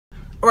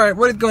Alright,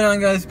 what is going on,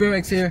 guys?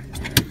 BMX here.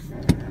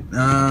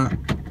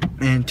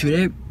 And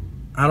today,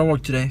 I don't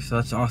work today, so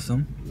that's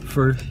awesome.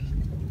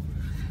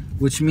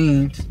 Which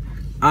means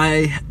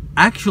I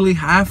actually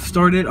have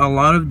started a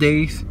lot of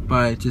days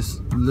by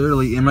just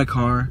literally in my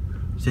car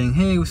saying,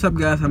 hey, what's up,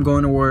 guys? I'm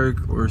going to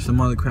work, or some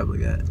other crap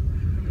like that.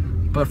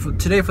 But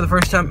today, for the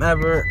first time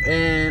ever,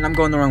 and I'm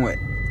going the wrong way.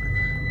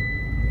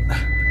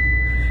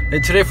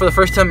 And today, for the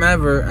first time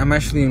ever, I'm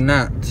actually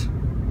not.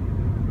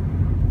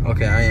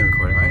 Okay, I am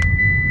recording, right?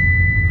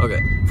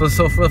 Okay,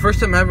 so for the first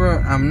time ever,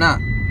 I'm not.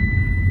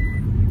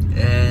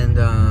 And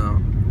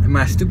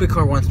my stupid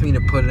car wants me to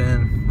put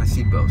in my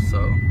seatbelt,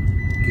 so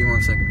give me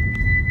 1 second.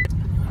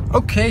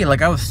 Okay,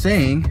 like I was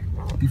saying,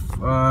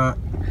 my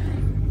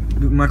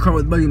car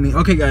was bugging me.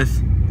 Okay,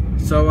 guys,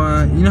 so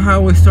you know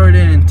how we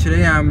started, and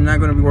today I'm not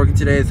going to be working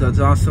today, so it's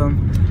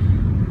awesome.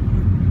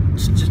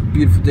 It's just a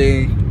beautiful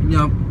day, you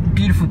know,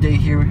 beautiful day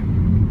here.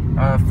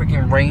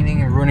 Freaking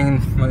raining and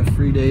ruining my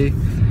free day.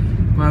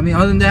 But I mean,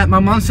 other than that, my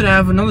mom said I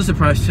have another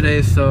surprise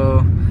today,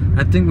 so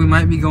I think we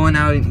might be going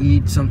out and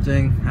eat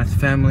something as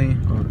family,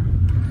 or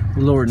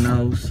Lord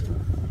knows.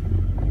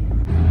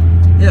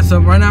 Yeah, so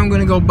right now I'm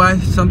gonna go buy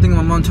something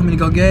my mom told me to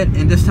go get,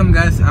 and this time,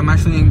 guys, I'm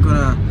actually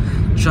gonna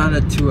try to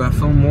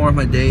film more of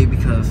my day,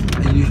 because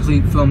I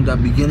usually film the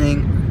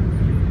beginning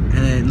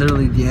and then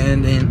literally the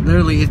end, and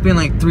literally it's been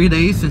like 3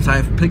 days since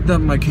I've picked up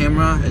my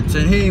camera and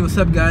said, hey, what's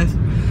up, guys?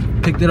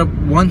 Picked it up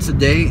once a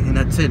day, and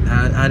that's it.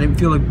 I didn't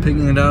feel like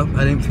picking it up.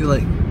 I didn't feel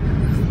like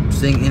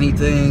saying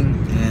anything,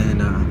 and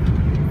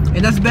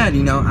that's bad,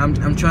 you know.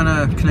 I'm trying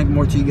to connect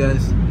more to you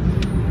guys.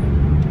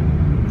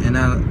 And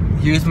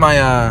here's my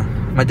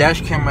my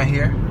dash cam right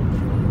here.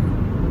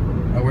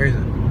 Oh, where is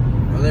it?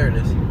 Oh, there it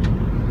is.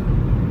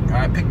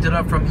 I picked it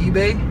up from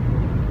eBay.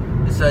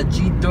 It's a I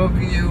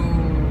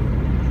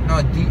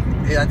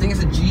think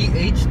it's a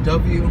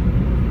GHW,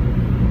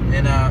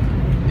 and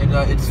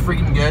it's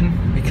freaking good,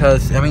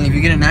 because I mean, if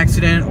you get an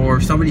accident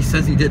or somebody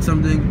says you did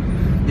something,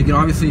 you can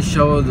obviously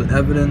show the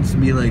evidence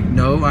and be like,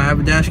 no, I have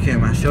a dash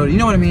cam, I showed it. You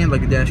know what I mean,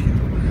 like a dash cam.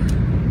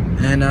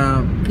 And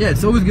yeah,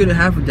 it's always good to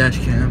have a dash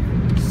cam,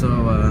 so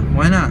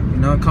why not? You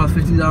know, it costs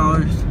 $50.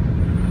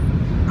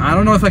 I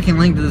don't know if I can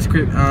link the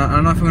description. I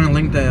don't know if I'm gonna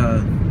link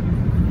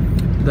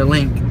the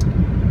link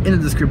in the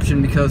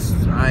description, because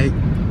I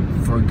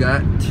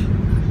forgot.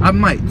 I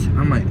might.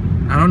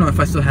 I don't know if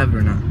I still have it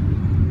or not.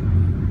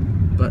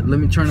 But let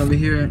me turn over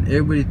here.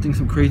 Everybody thinks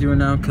I'm crazy right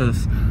now,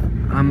 because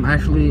I'm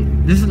actually,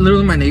 this is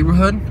literally my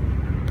neighborhood,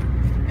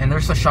 and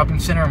there's a shopping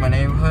center in my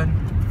neighborhood.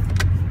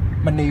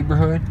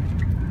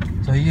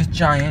 So here's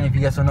Giant, if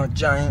you guys don't know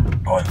Giant.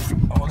 Oh,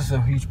 this is a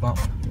huge bump.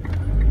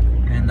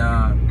 And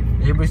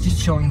everybody's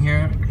just chilling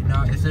here. You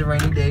know, it's a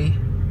rainy day.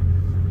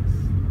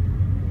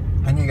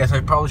 And yeah, guys, I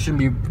probably shouldn't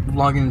be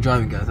vlogging and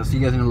driving, guys. I'll see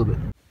you guys in a little bit.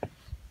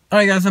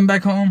 Alright, guys, I'm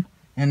back home,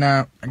 and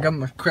I got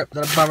my crap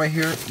that I bought right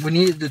here. We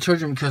needed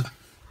detergent because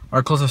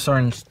our clothes are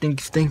starting to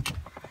stink.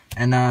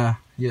 And yeah,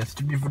 it's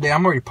a beautiful day.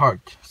 I'm already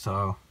parked,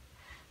 so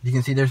you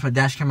can see there's my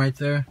dash cam right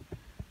there.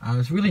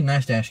 It's a really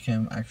nice dash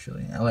cam,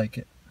 actually. I like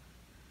it.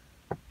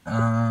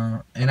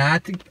 And I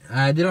think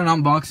I did an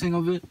unboxing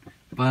of it,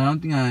 but I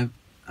don't think I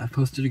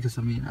posted it, because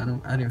I mean,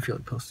 I didn't feel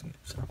like posting it.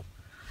 So,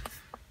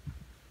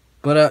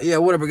 but yeah,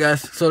 whatever,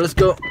 guys. So let's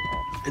go.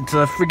 It's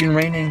freaking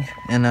raining,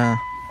 and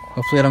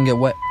hopefully I don't get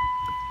wet.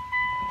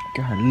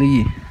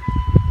 Golly,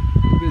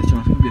 look at this one.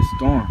 It's gonna be a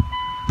storm.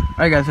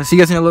 Alright, guys, I'll see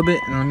you guys in a little bit,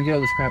 and let me get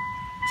all this crap.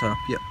 So,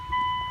 yeah.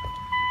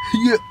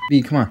 Yeah.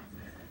 B, come on.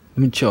 Let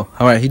me chill.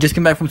 Alright, he just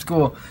came back from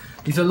school.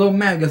 He's a little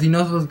mad because he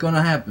knows what's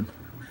gonna happen.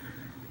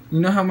 You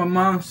know how my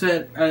mom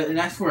said,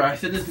 and I swear, I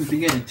said this in the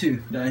beginning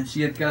too, that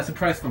she had got a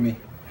surprise for me.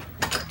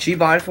 She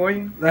bought it for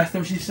you? Last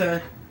time she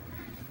said,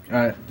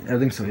 I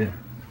think so, yeah.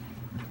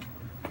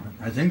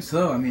 I think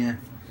so. I mean,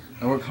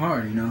 I work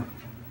hard, you know.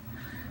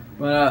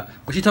 But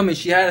she told me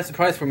she had a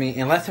surprise for me,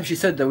 and last time she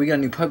said that we got a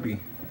new puppy.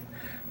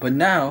 But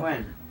now,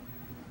 when?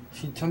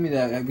 She told me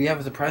that we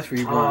have a surprise for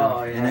you, bro.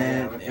 Oh,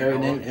 yeah.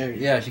 And then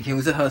yeah, she came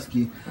with a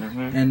husky.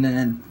 Mm-hmm. And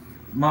then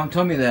Mom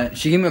told me that.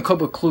 She gave me a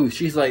couple of clues.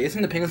 She's like, isn't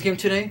the Penguins game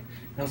today?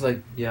 And I was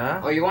like, yeah.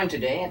 Oh, you went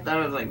today? I thought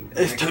it was like...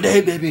 It's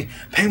today, baby.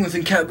 Penguins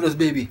and Capitals,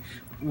 baby.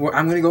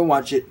 I'm going to go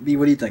watch it. B,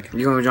 what do you think?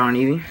 You going with John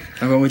Evie?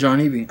 I'm going with John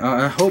Evie.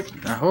 I hope.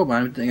 I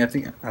think it's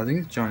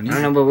John Evie.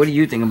 I don't know, but what do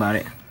you think about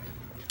it?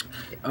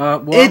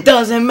 Well, it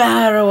doesn't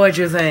matter what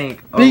you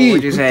think. B, or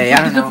what you say.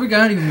 I don't know.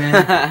 Forgot you,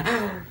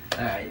 man.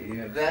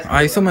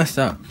 Alright, so messed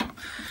up.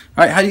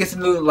 Alright, how do you get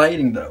some new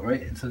lighting though,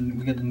 right? So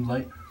we get the new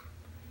light.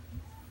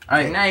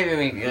 Alright. Not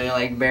even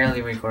like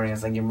barely recording.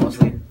 It's like you're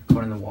mostly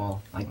recording the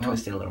wall, like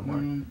twist it a little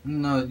more.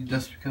 No,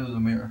 that's because of the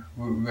mirror.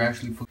 We're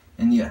actually,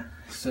 and yeah.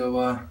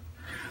 So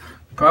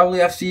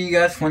probably I'll see you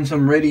guys once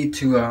I'm ready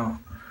to go.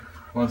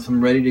 I'm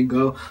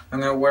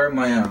gonna wear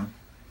my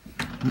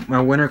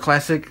my Winter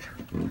Classic.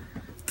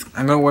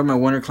 I'm gonna wear my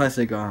Winter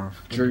Classic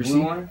jersey. The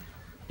blue one?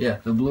 Yeah,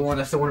 the blue one.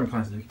 That's the Winter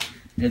Classic.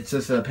 It's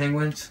just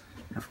Penguins,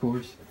 of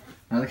course,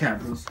 not the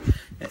Capitals.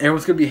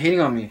 Everyone's gonna be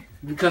hating on me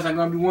because I'm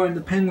gonna be wearing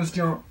the Penguins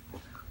jump,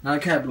 not the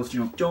Capitals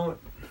jump. Don't.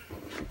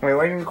 Wait,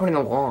 why are you recording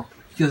the wall?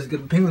 because it's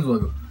got the Penguins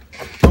logo.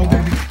 Oh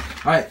baby.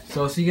 Alright,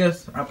 so see you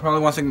guys. I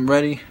probably want something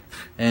ready.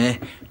 And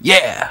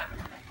yeah.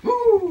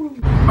 Woo!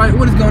 Alright,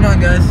 what is going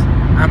on, guys?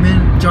 I'm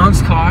in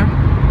John's car.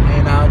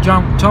 And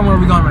John, tell me where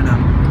we're going right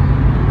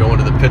now. Going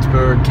to the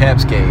Pittsburgh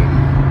Caps game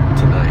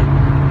tonight.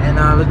 And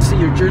let's see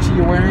your jersey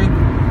you're wearing.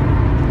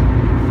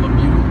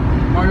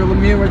 Lemieux. Mario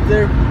Lemieux right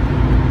there.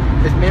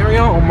 Is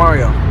Mario or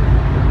Mario?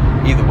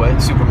 Either way,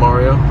 Super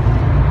Mario.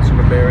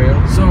 Super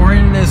Mario. So we're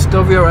in this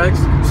Stelvio X.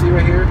 You can see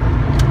right here.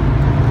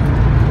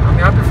 I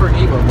mean, I prefer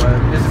Evo,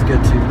 but this is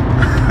good too.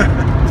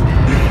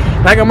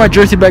 I got my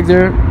jersey back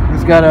there.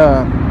 It's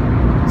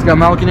got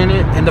Malkin in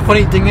it. And the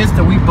funny thing is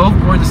that we both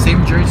wore the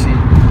same jersey.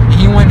 And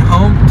he went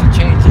home to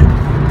change it.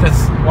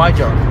 Because why,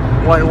 John?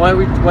 Why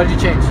did you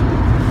change?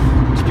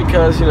 Just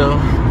because, you know,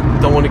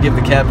 don't want to give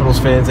the Capitals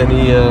fans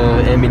any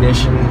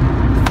ammunition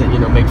to, you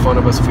know, make fun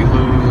of us if we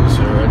lose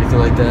or anything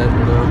like that,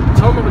 you know.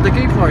 Told him about the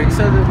gay party. He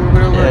said that we were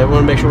going to Yeah, we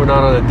want to make sure we're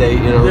not on a date,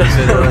 you know.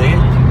 Like,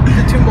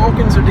 the two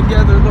Malkins are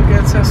together. Look,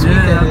 that's how sweet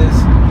that is.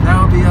 That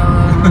would be a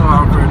little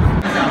awkward.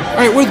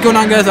 Alright, what's going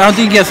on, guys? I don't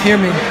think you guys hear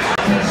me.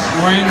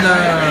 We're in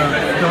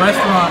the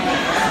restaurant.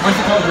 What's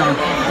it called, John?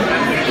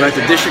 We're at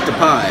the District of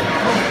Pie.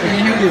 What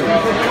can you do?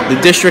 The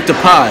District of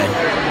Pie.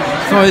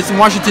 So it's in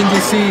Washington,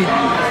 D.C.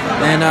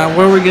 And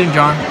where are we getting,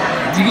 John?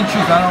 You can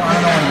choose. I don't know what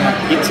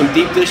to get. Eat some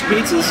deep dish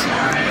pizzas.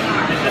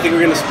 I think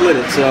we're gonna split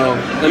it. So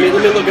let me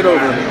look it over.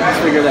 Let's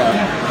figure it out.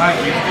 Alright,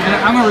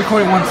 I'm gonna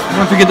record it once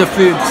we get the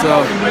food.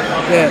 So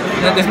yeah,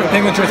 that's my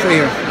Penguin choice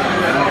right here.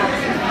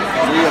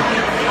 See ya.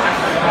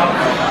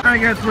 Alright,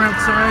 guys, we're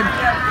outside.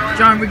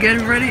 John, we're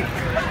getting ready,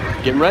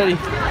 Getting ready.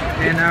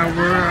 and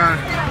we're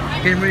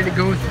getting ready to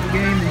go to the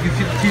game. You can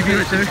see the TV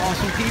right there.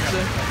 Awesome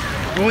pizza.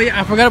 Oh yeah,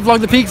 I forgot to vlog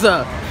the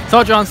pizza. It's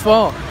all John's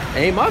fault.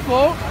 Ain't my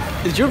fault.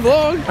 It's your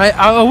vlog. I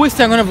always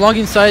say I'm gonna vlog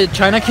inside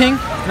China King,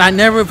 and I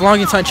never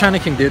vlog inside China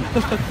King, dude.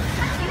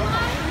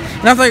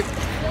 And I was like,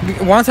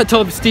 once I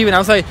told Steven, I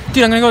was like,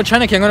 dude, I'm gonna go to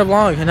China King, I'm gonna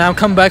vlog. And I'll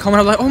come back home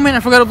and I was like, oh man,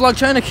 I forgot to vlog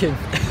China King.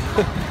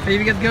 Hey,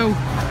 you guys go.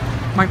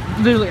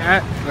 Literally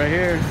at Right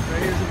here's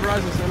the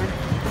Verizon Center.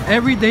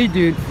 every day,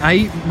 dude. I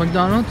eat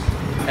McDonald's.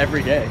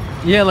 Every day.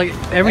 Yeah, like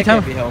every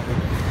That time. can't be healthy.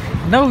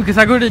 No, because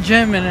I go to the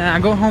gym and I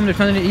go home, there's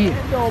nothing to eat.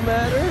 It don't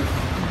matter.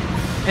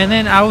 And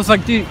then I was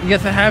like, dude, you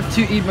guys have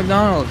to eat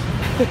McDonald's.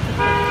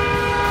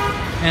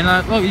 And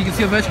look, you can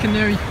see Ovechkin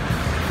there. You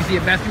can see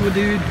a basketball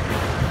dude.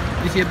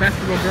 You see a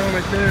basketball girl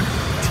right there.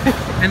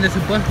 And there's a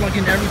bus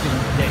blocking everything.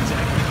 Yeah,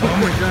 exactly. Oh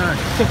my god.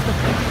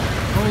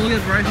 Oh, look at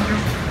this Verizon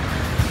girl.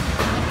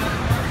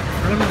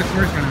 I look like a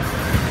Smurf right now.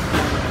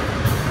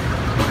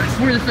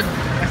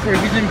 I swear,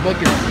 he's in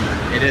buckets.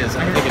 It is. I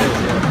think it is.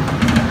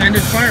 Yeah. And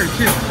there's fire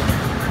too.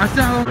 I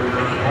saw.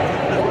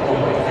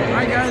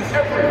 Alright, guys.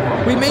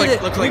 We made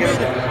it. Looks like we it.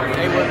 made it.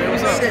 Hey,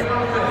 what's up? Made it.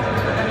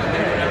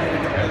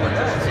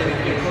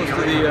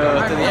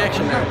 Close to the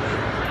action now.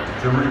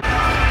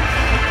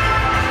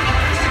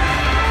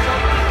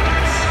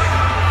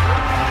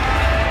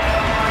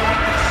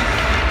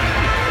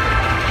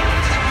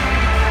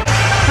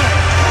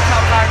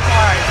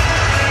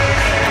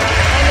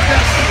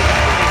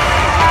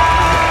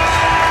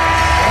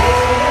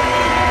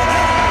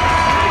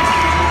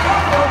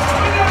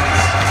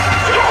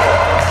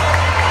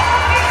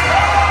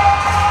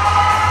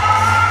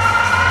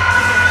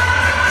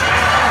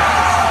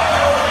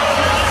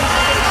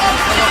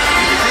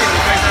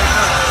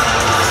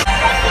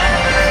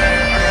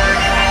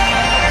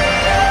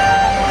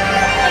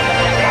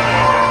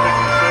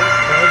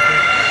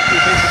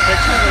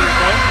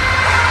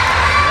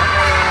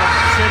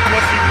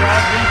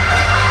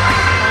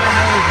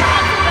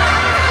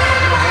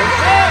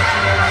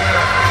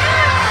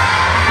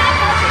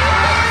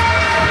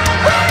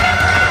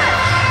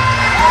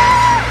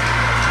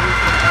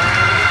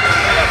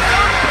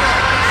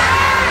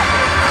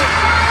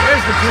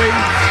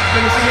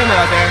 Finishing him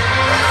out there.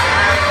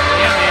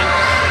 Yeah, man.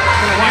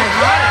 He's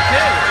running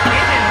too.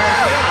 He's in her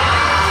too.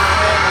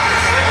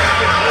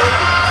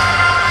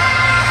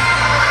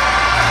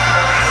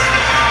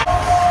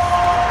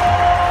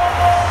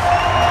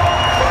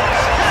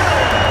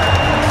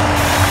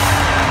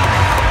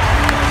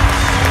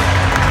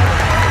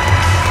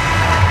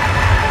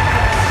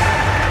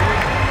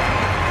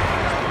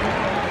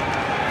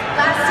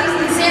 Last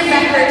season, Sam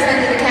Becker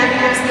attended the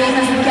Capitals game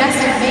as a guest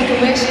at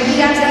Make-A-Wish, and he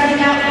got to hang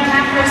out with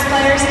Capitals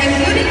players,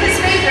 including his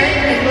favorite,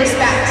 Nicholas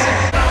Baxter.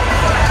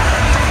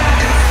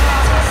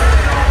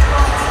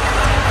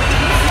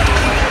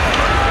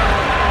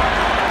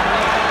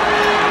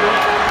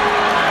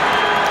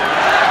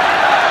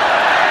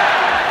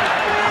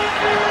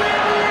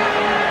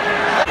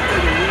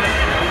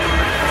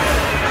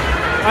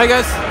 Alright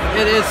guys,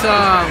 it is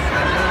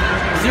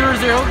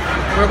 0-0.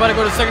 We're about to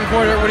go to the second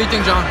quarter. What do you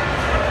think, John?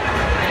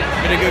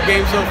 Been a good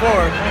game so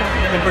far.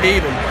 Been pretty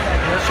even.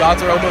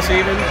 Shots are almost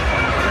even.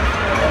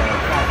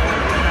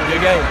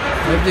 Good game.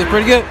 They did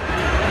pretty good.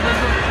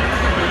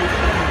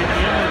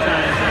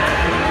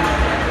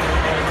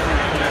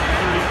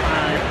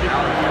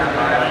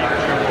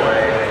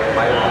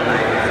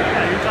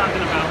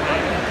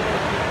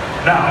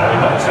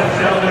 Now, let's sit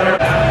down there.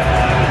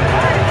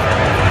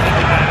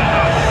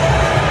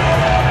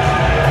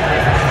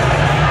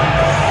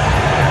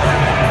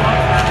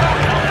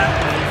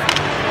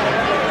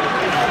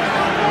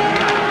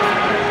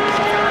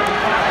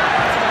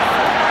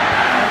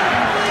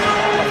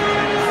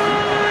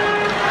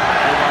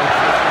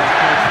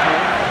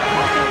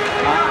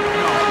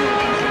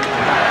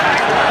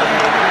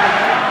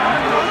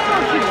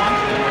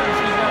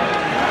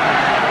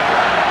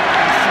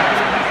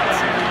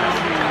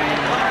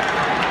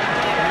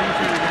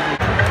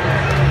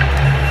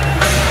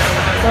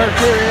 her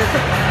period.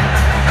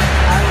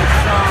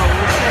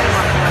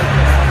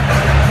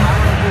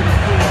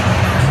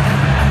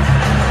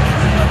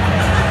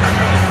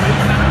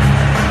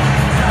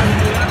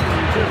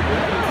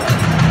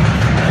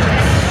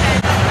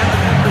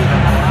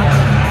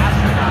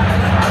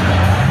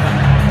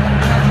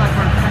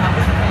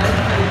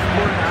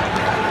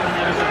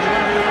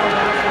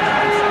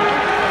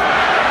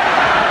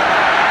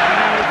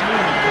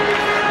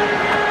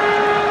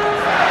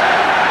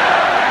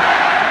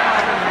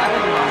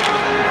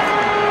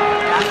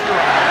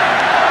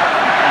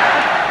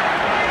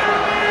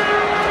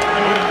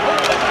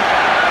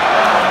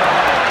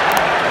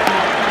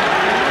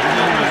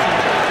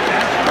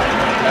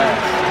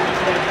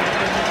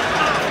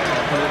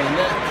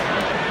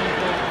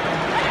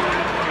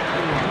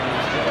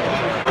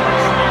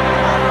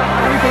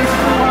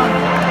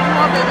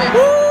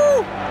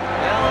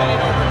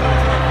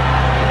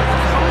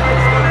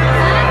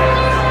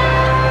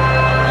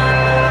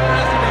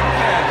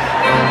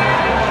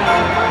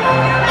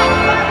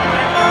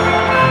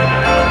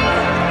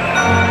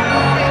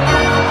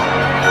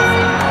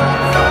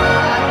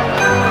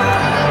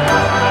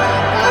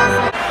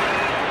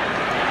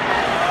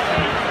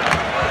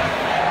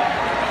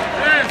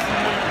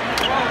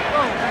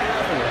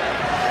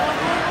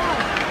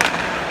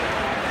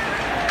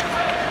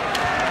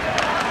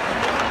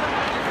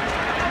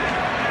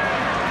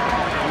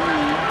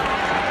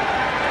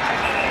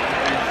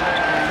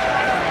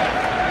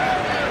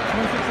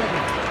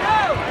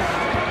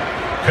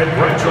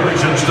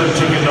 Congratulations to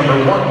ticket number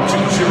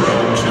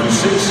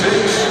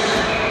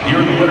 120266.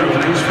 You're the winner of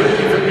today's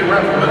 50-50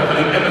 raffle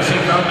benefiting MSC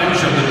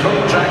Foundation. The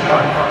total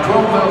jackpot,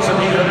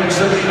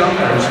 $12,870.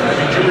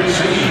 And you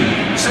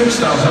receive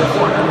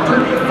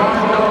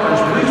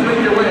 $6,435. Please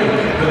make your way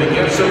to the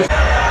gift shop.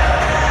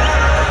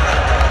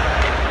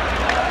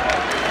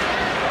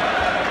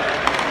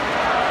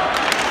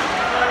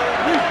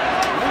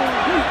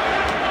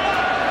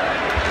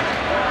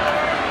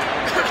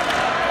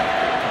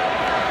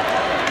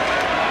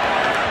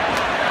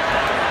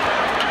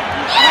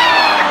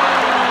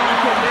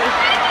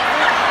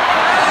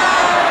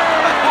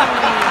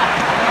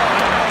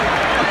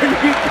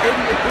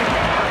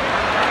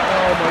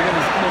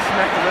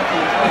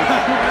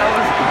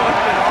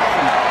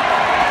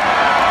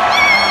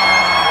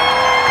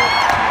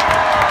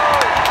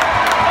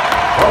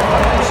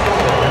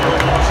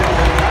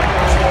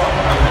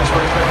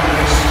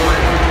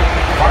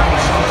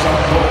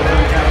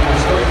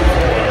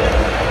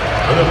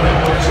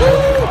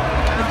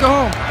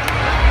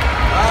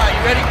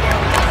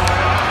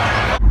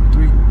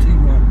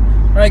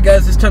 Alright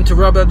guys, it's time to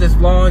wrap up this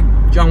vlog.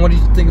 John, what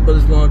did you think about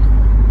this vlog?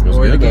 It was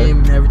or good, the game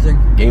and everything?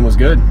 Game was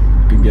good.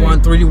 Good game.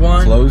 Won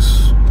 3-1.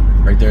 Close.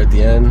 Right there at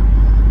the end.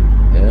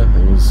 Yeah,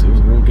 it was a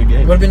real good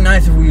game. It would have been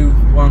nice if we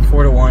won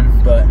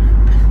 4-1, but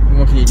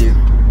what can you do?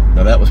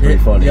 No, that was pretty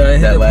funny. Yeah,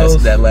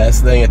 that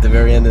last thing at the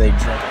very end, they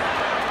dropped.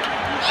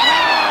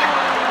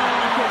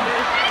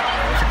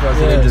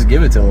 They didn't just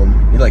give it to him.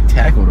 He like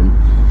tackled him.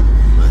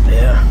 But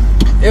yeah.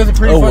 It was a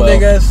pretty fun day,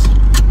 guys.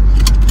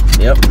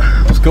 Yep,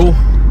 it was cool.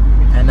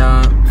 And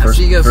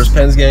first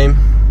Pens game,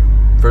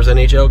 first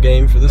NHL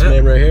game for this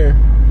man right here.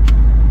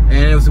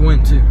 And it was a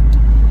win too.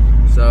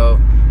 So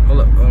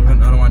hold up, I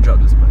don't want to drop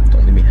this, but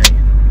don't leave me hanging.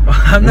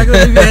 I'm not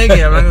gonna leave you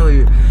hanging. I'm not gonna leave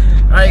you.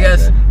 All right,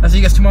 guys. I'll see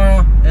you guys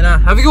tomorrow. And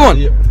have a good one.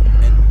 Yep.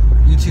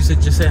 And you two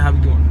just say have a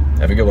good one.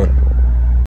 Have a good one.